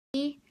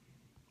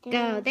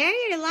Go.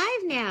 There, you're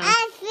live now.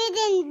 I'm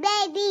feeding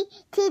baby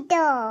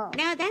Tito.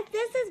 No,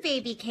 this is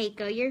baby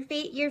Keiko.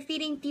 You're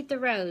feeding Tita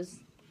Rose.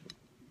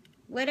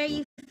 What are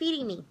you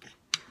feeding me?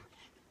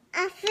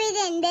 I'm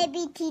feeding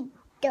baby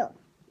Tito.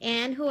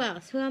 And who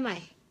else? Who am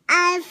I?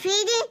 I'm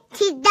feeding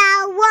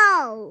Tita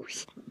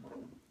Rose.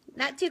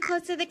 Not too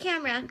close to the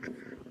camera.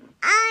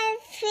 I'm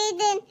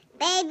feeding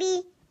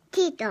baby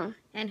Tito.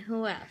 And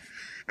who else?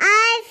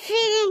 I'm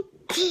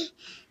feeding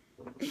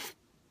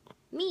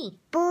Me.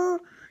 Boo.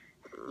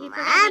 You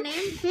forgot my I'm name?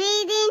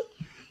 feeding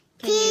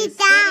Can you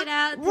spit it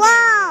out Tita today?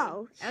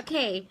 Rose.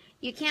 Okay,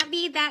 you can't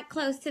be that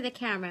close to the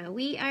camera.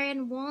 We are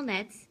in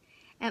Walnuts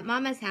at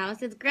Mama's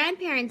house. It's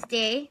Grandparents'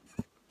 Day,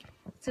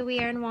 so we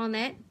are in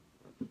Walnut.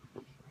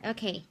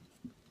 Okay,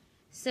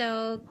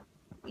 so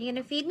you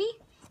gonna feed me?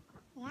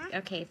 Yeah.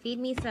 Okay, feed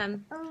me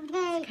some.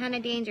 Okay. It's kind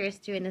of dangerous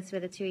doing this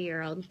with a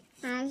 2-year-old.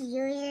 I'll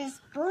use a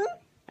spoon.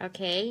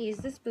 Okay, use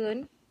the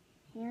spoon.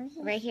 Use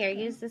a Right here,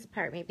 spoon. use this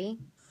part maybe.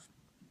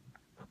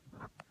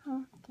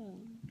 Okay.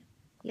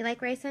 You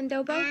like rice and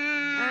adobo?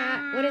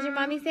 What does your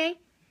mommy say?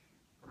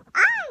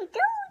 I do.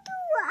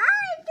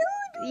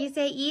 You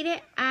say eat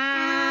it?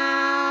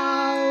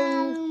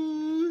 Ow!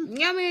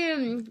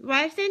 Yummy!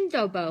 Rice and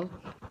adobo.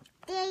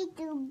 They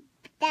do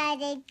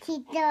Daddy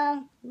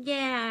Tito.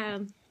 Yeah.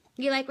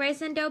 You like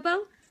rice and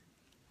adobo?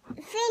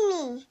 Feed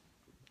me.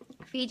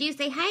 Feed you.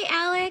 Say hi,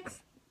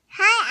 Alex.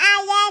 Hi,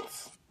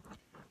 Alex.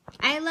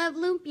 I love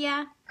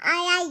lumpia.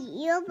 I like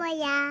you,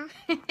 Boya.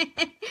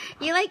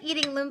 You like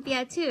eating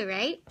lumpia too,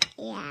 right?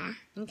 Yeah.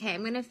 Okay,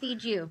 I'm gonna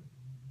feed you.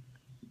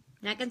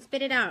 Not gonna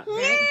spit it out, No,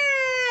 right?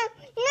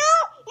 no,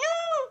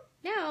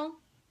 No.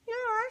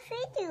 I'll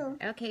feed you.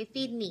 Okay,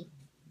 feed me.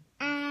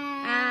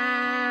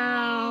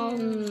 Ow.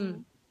 Ow.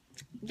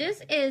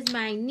 This is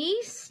my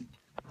niece,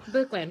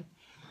 Brooklyn.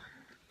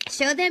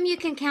 Show them you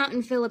can count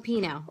in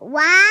Filipino.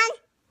 1,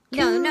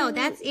 2. No,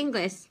 that's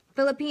English.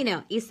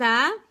 Filipino.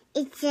 Isa?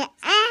 It's a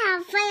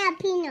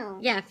Filipino.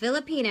 Yeah,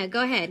 Filipino.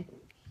 Go ahead.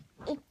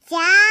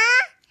 Isa,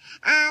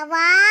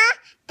 awa,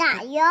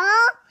 tayo,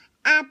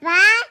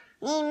 apat,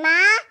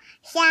 lima,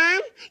 siyam,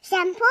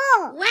 sampu.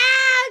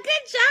 Wow,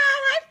 good job.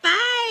 High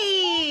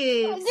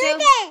five. Do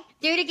it.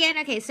 Do it again.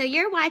 Okay, so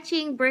you're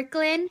watching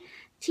Brooklyn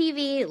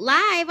TV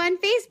live on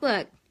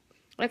Facebook.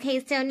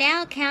 Okay, so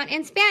now count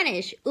in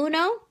Spanish.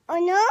 Uno.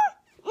 Uno?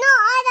 No,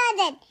 I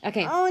did it.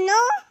 Okay. Uno,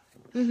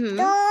 Mm-hmm.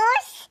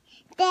 dos,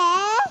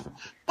 tres,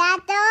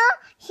 cuatro,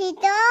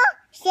 cinco,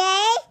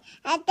 seis,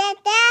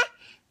 siete,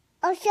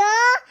 ocho,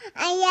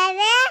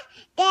 nueve,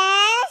 10,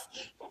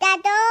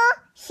 11,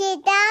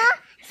 12,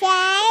 6,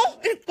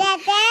 7,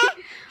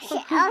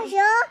 8,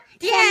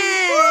 Yay!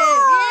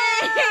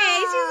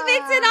 She's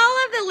mixing all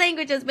of the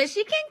languages, but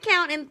she can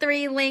count in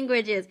 3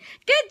 languages.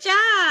 Good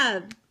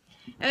job.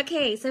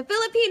 Okay, so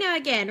Filipino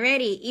again.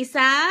 Ready?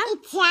 Isa?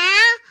 Isa,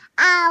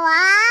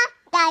 awa,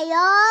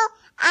 tayo,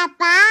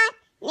 apat,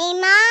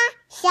 lima,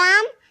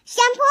 siyam,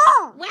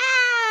 sampu. Wow!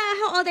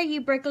 How old are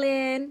you,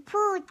 Brooklyn?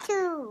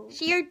 2.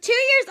 You're 2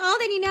 years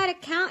old and you know how to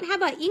count? How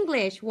about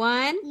English?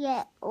 1?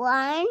 Yeah,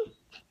 1,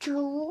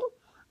 2,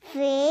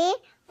 3,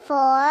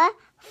 4,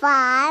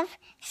 5,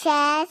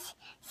 6,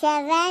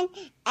 7,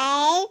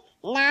 8,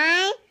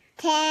 9,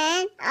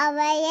 10,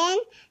 11,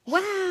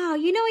 Wow,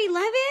 you know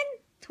 11?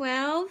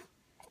 12?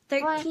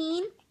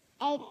 13?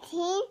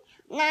 18,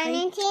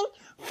 19, 20.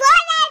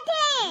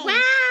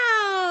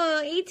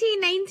 Wow! 18,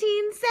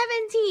 19,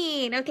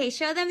 17. Okay,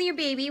 show them your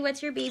baby.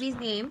 What's your baby's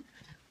name?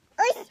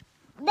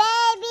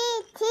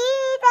 Baby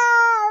Tito.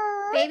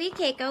 Baby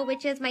Keiko,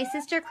 which is my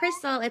sister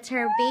Crystal. It's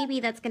her baby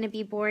that's going to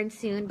be born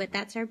soon, but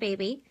that's her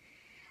baby.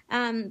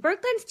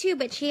 Brooklyn's too,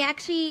 but she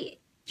actually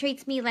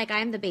treats me like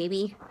I'm the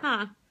baby.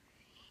 Huh.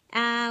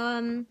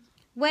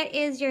 What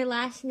is your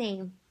last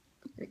name?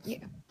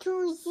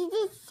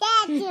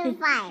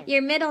 265.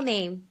 Your middle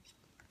name?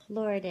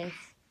 Lourdes.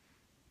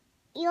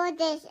 You're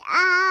this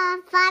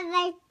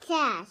father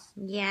test.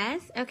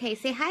 Yes? Okay,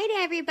 say hi to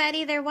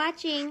everybody. They're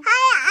watching.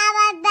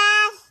 Hi, our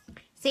best.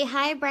 Say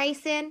hi,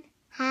 Bryson.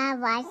 Hi,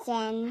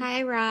 Watson.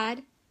 Hi,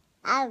 Rod.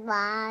 Hi,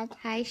 Rod.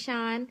 Hi,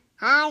 Sean.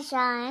 Hi,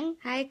 Sean.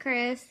 Hi,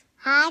 Chris.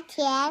 Hi,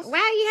 Tess. Wow,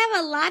 you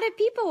have a lot of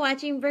people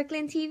watching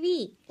Brooklyn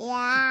TV.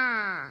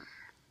 Yeah.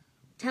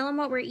 Tell them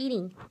what we're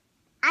eating.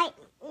 I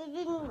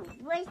eating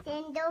rice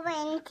and dough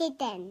and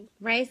chicken.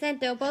 Rice and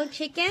adobo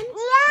chicken. Yeah.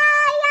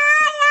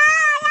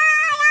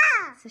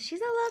 So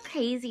she's a little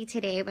crazy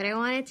today, but I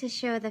wanted to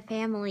show the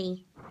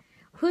family.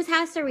 Whose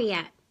house are we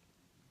at?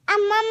 At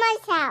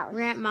Mama's house.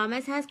 We're at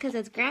Mama's house because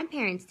it's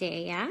Grandparents'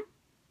 Day, yeah?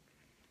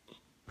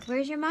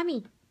 Where's your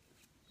mommy?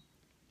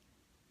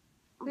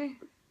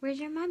 Where's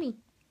your mommy?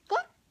 Yeah.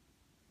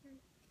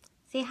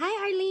 Say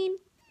hi, Arlene.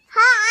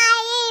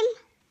 Hi,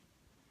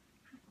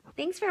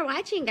 Thanks for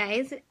watching,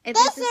 guys.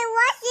 Thanks for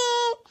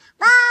watching.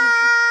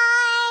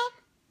 Bye.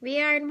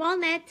 We are in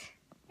Walnut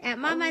at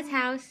Mama's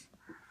house.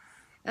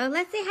 Oh,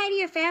 let's say hi to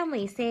your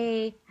family.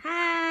 Say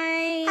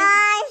hi.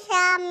 Hi,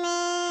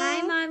 Sammy.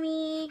 Hi,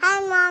 Mommy. Hi,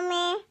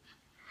 Mommy.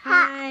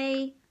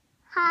 Hi.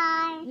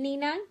 Hi.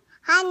 Nina.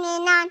 Hi,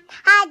 Nina.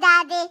 Hi,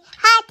 Daddy.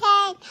 Hi,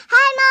 Kate.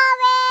 Hi,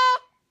 Mommy.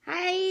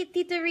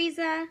 Tita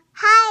Riza.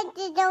 Hi,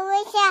 Tita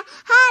Risha.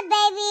 Hi,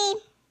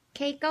 baby.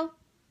 Keiko.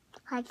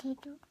 Hi,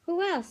 Tita.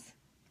 Who else?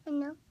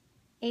 No.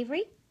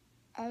 Avery.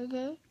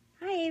 Auntie.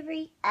 Hi,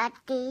 Avery.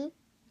 Auntie.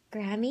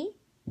 Grammy.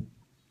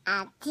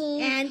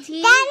 Auntie.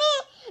 Auntie. Daddy.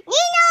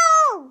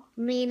 Nino.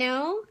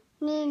 Nino.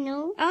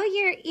 Nino.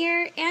 Oh,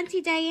 your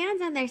Auntie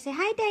Diane's on there. Say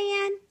hi,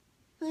 Diane.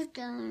 Who's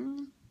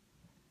done?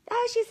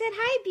 Oh, she said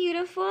hi,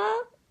 beautiful.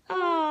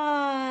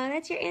 Oh,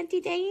 that's your Auntie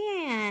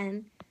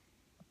Diane.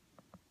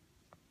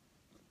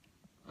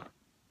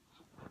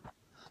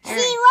 She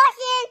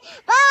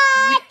wasn't.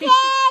 Bye,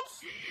 kids.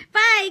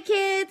 Bye,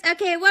 kids.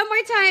 Okay, one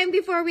more time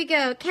before we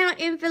go. Count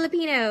in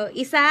Filipino.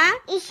 Isa.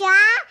 Isa,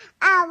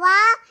 awa,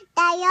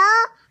 tayo,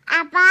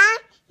 apat,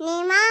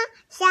 lima,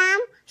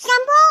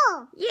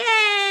 sampu.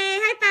 Yay!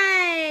 High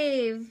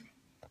five.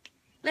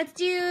 Let's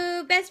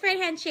do best friend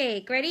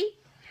handshake. Ready?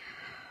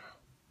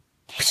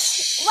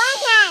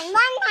 One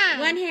hand.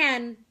 One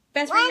hand.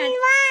 Best One friend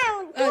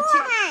hand. handshake.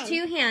 Two hands.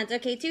 Two hands.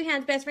 Okay, two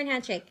hands. Best friend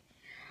handshake.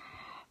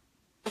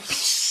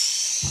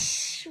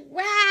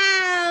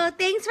 Wow!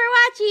 Thanks for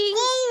watching.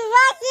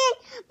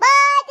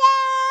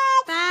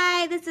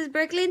 Bye. This is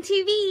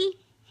BrooklynTV.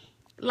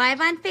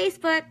 Live on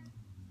Facebook.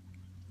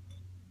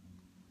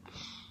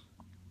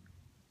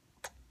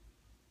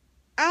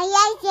 I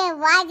like it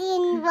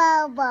watching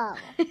Robo.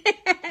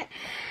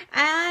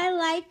 I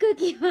like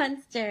Cookie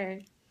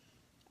Monster.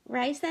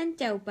 Rice and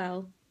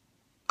Adobo.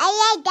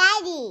 I like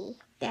Daddy.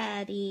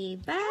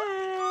 Daddy, bye.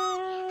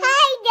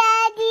 Hi,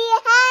 Daddy.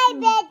 Hi,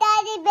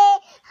 Daddy,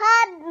 baby.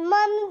 Hi,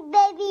 Mommy,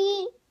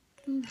 baby.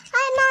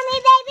 Hi, Mommy,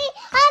 baby.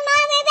 Hi,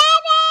 Mommy,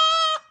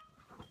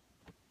 baby.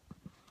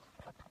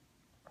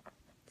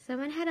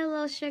 Someone had a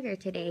little sugar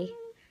today.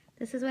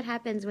 This is what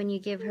happens when you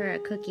give her a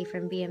cookie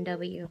from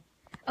BMW.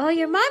 Oh,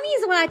 your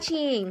mommy's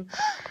watching.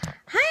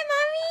 Hi,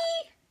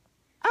 Mommy.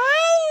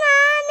 Hi,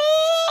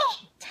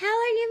 Mommy. Tell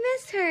her you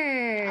miss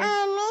her.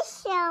 I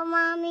miss you,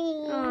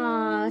 Mommy.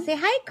 Aw, say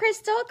hi,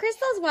 Crystal.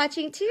 Crystal's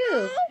watching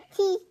too.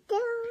 Tito.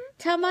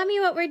 Tell Mommy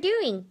what we're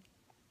doing.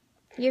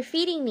 You're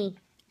feeding me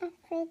I'm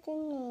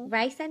feeding me.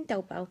 rice and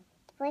adobo.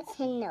 What's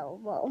a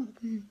novel?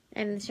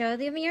 And show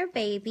them your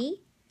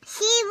baby.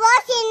 She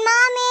watching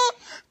Mommy.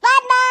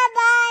 Bye, bye,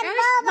 bye. Gosh,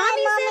 Bye, bye,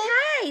 Mommy Mommy. said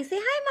hi. Say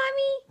hi,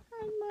 Mommy.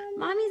 Hi, Mommy.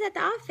 Mommy's at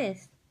the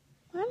office.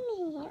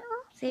 Mommy.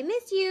 Say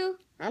miss you.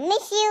 I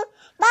miss you.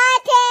 Bye,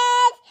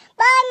 kids.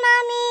 Bye,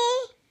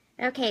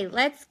 Mommy. Okay,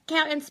 let's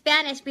count in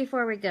Spanish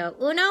before we go.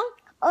 Uno.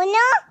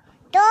 Uno,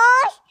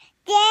 dos,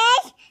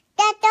 tres,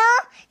 cuatro,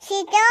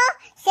 cinco,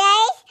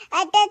 seis,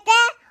 siete,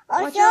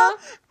 ocho,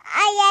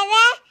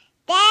 nueve,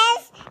 10,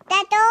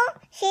 11,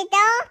 12,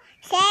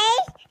 6,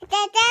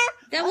 7,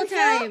 Double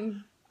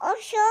time. 8,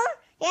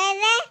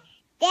 9,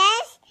 10.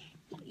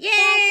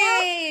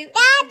 Yay!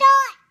 Tato,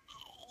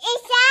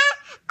 isa,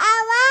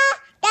 awa,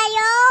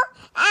 tayo,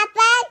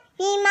 apat,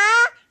 lima,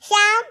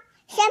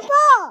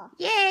 sampu.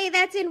 Yay,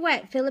 that's in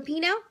what?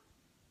 Filipino?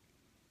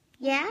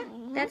 Yeah?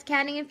 That's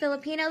counting in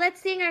Filipino.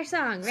 Let's sing our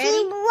song. Ready?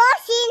 She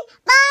washing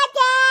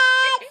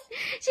buckets.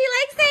 She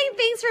likes saying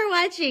thanks for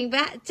watching,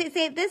 but to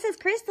say this is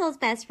Crystal's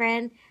best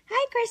friend.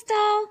 Hi,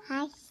 Crystal.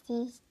 Hi,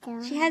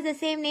 sister. She has the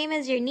same name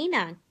as your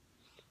Ninang.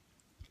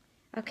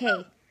 Okay,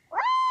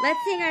 let's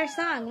sing our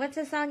song. What's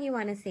the song you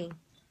want to sing?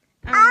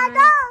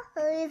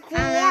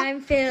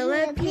 I'm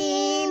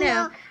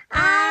Filipino.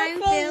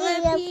 I'm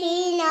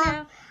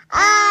Filipino.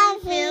 I'm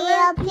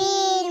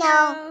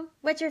Filipino.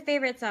 What's your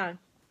favorite song?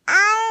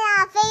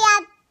 I'm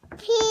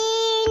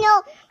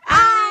Filipino.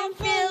 I'm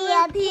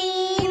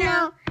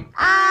Filipino.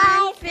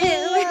 I'm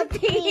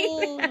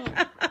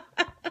Filipino.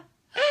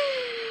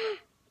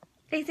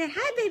 They said,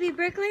 hi, baby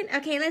Brooklyn.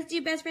 Okay, let's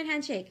do best friend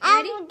handshake.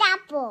 Ready? I'm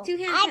Dapple. Two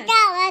hands.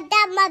 I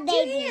got my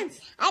baby. Two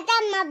hands. I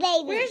got my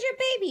baby. Where's your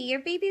baby? Your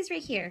baby's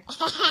right here.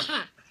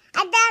 I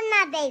got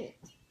my baby.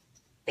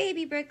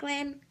 Baby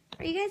Brooklyn.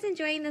 Are you guys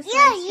enjoying this? Yeah,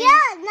 live stream?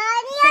 yeah,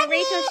 So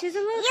Rachel, she's a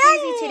little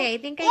crazy today. I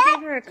think I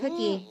gave her a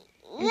cookie.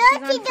 And You're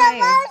she's on Tita fire.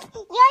 Rose.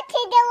 You're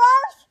Tita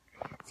Rose.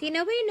 See,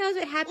 nobody knows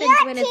what happens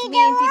Yeah, when it's Tita me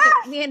and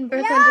Rose. me and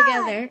Brooklyn Yeah.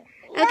 together.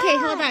 Okay, Yeah.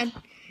 hold on.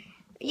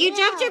 You Yeah.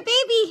 dropped your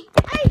baby.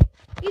 Hey,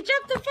 you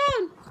dropped the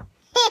phone.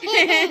 That's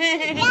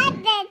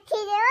the Tita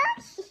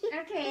Rose.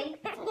 Okay.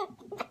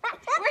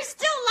 We're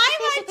still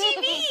live on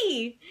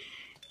TV.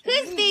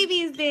 Whose baby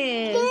is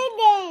this?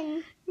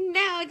 Good.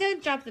 No,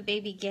 don't drop the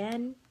baby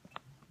again.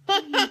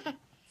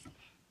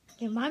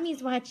 Your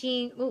mommy's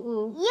watching.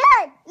 Ooh.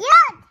 Yut.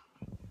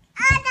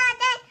 I got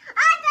it.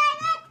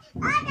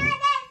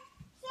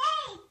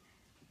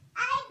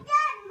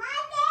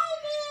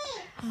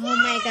 Oh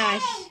my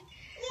gosh.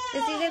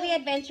 These are the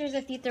adventures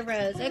of Tita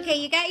Rose. Okay,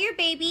 you got your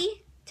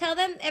baby. Tell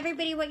them,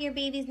 everybody, what your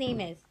baby's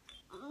name is.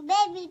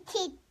 Baby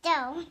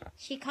Tito.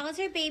 She calls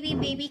her baby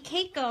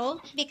Keiko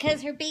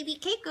because her baby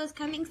Keiko's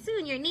coming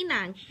soon. Your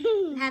Ninang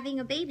having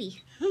a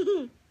baby.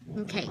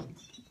 Okay.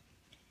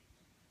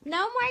 No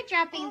more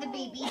dropping the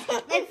baby.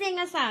 Let's sing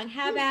a song.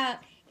 How about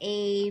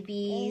A,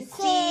 B,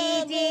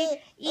 C, D,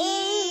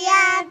 E,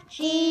 F,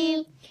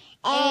 G,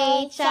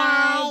 H,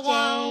 I,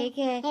 J,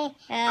 K,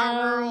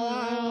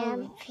 L,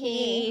 M,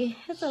 P.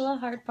 That's a little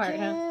hard part,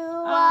 huh?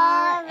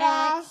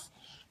 R-S-T-U-V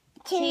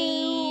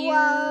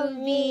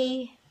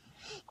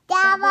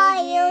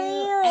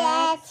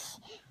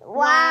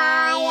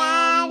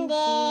W-X-Y-and-Z.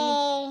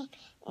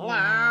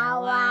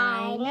 Now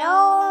I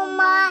know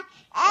my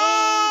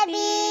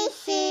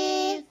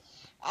ABC,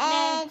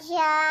 and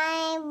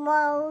I'm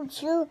going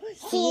to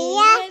see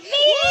it.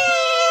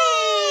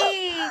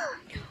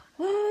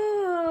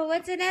 Whoa,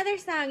 what's another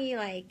song you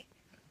like?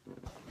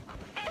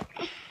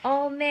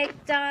 Old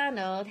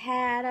MacDonald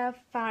had a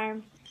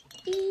farm,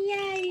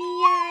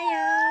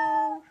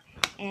 E-I-E-I-O,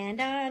 and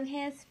on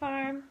his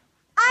farm.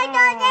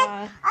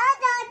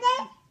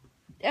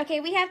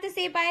 Okay, we have to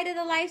say bye to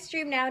the live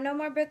stream now. No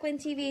more Brooklyn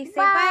TV. Say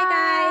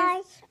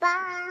bye, guys.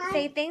 Bye.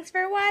 Say thanks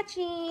for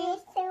watching.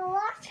 Thanks for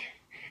watching.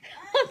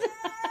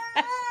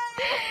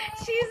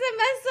 She's a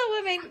muscle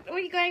woman.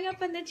 We're going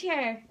up on the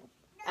chair.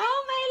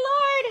 Oh, my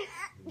Lord.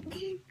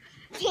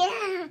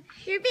 Yeah.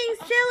 You're being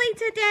silly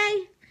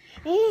today.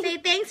 Say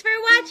thanks for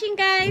watching,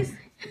 guys.